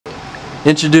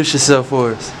Introduce yourself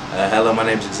for us. Hello, my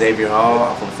name is Xavier Hall.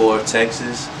 I'm from Fort Worth,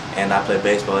 Texas, and I play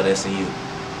baseball at SNU.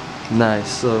 Nice.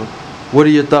 So, what are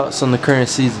your thoughts on the current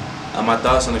season? My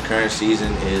thoughts on the current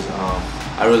season is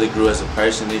I really grew as a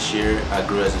person this year. I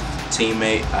grew as a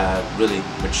teammate. I really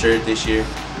matured this year.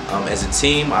 As a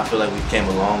team, I feel like we've came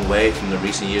a long way from the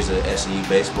recent years of SNU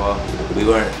baseball.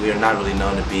 We are not really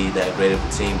known to be that great of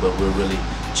a team, but we're really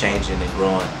changing and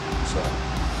growing. So.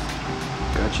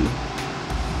 Got you.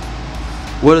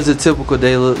 What does a typical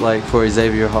day look like for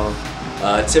Xavier Hall?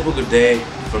 A typical day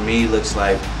for me looks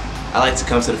like I like to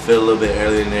come to the field a little bit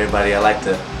earlier than everybody. I like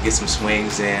to get some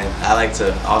swings in. I like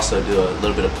to also do a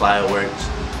little bit of plyo work,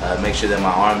 make sure that my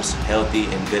arm's healthy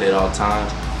and good at all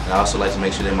times. And I also like to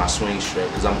make sure that my swing's straight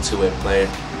because I'm a two-way player.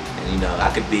 And you know, I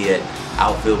could be at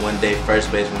outfield one day,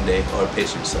 first base one day, or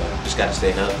pitching. So just got to stay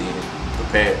healthy and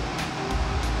prepared.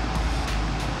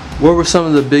 What were some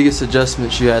of the biggest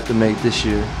adjustments you had to make this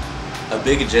year? A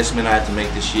big adjustment I had to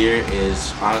make this year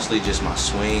is honestly just my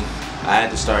swing. I had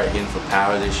to start hitting for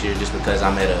power this year just because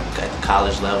I'm at the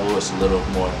college level. It's a little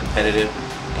more competitive.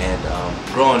 And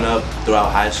growing up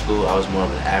throughout high school, I was more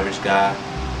of an average guy.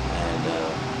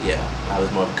 And yeah, I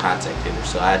was more of a contact hitter.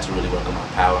 So I had to really work on my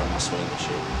power and my swing this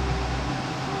year.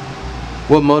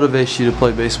 What motivates you to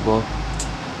play baseball?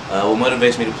 What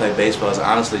motivates me to play baseball is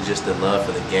honestly just the love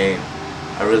for the game.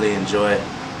 I really enjoy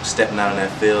stepping out on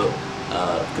that field.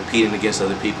 Competing against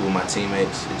other people, my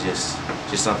teammates, it's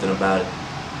just something about it.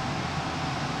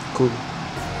 Cool.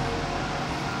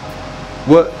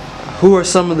 Who are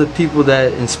some of the people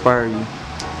that inspire you?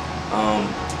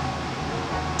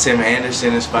 Tim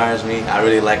Anderson inspires me. I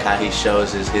really like how he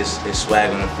shows his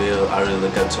swag on the field. I really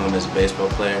look up to him as a baseball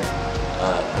player.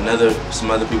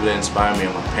 Some other people that inspire me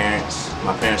are my parents.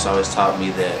 My parents always taught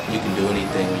me that you can do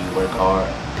anything when you work hard.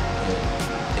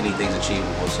 Anything's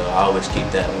achievable, so I always keep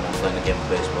that when I'm playing the game of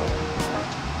baseball.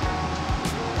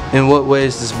 In what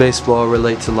ways does baseball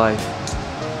relate to life?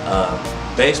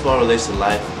 Baseball relates to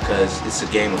life because it's a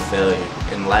game of failure.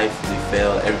 In life, we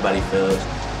fail, everybody fails,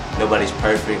 nobody's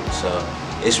perfect, so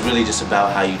it's really just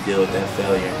about how you deal with that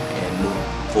failure and move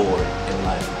forward in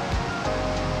life.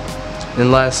 And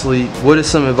lastly, what is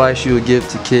some advice you would give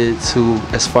to kids who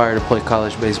aspire to play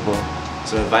college baseball?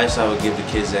 Some advice I would give to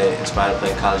kids that aspire to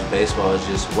play college baseball is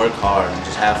just work hard and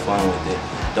just have fun with it.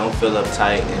 Don't feel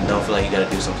uptight and don't feel like you got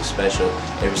to do something special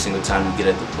every single time you get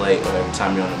at the plate or every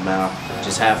time you're on the mound.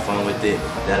 Just have fun with it.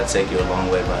 That'll take you a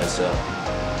long way by itself.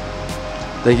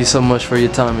 Thank you so much for your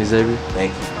time, Xavier.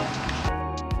 Thank you.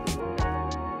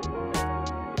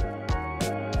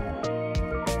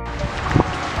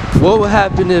 What would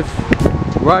happen if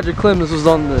Roger Clemens was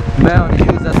on the mound and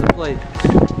he was at the plate?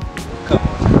 Come on.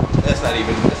 That's not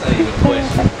even a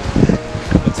question.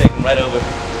 We'll take him right over.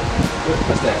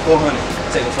 What's that? 400.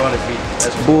 Take him 400 feet.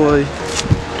 That's what boy.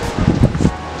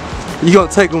 You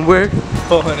gonna take him where?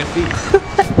 400 feet.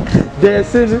 Dead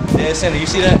center? Dead center. You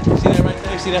see that? See that right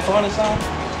there? You see that 400 sign?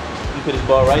 You put his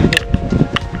ball right there.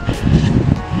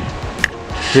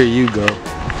 Here you go.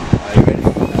 Are you ready?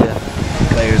 Yeah.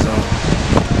 Players on.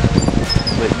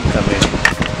 But you come in.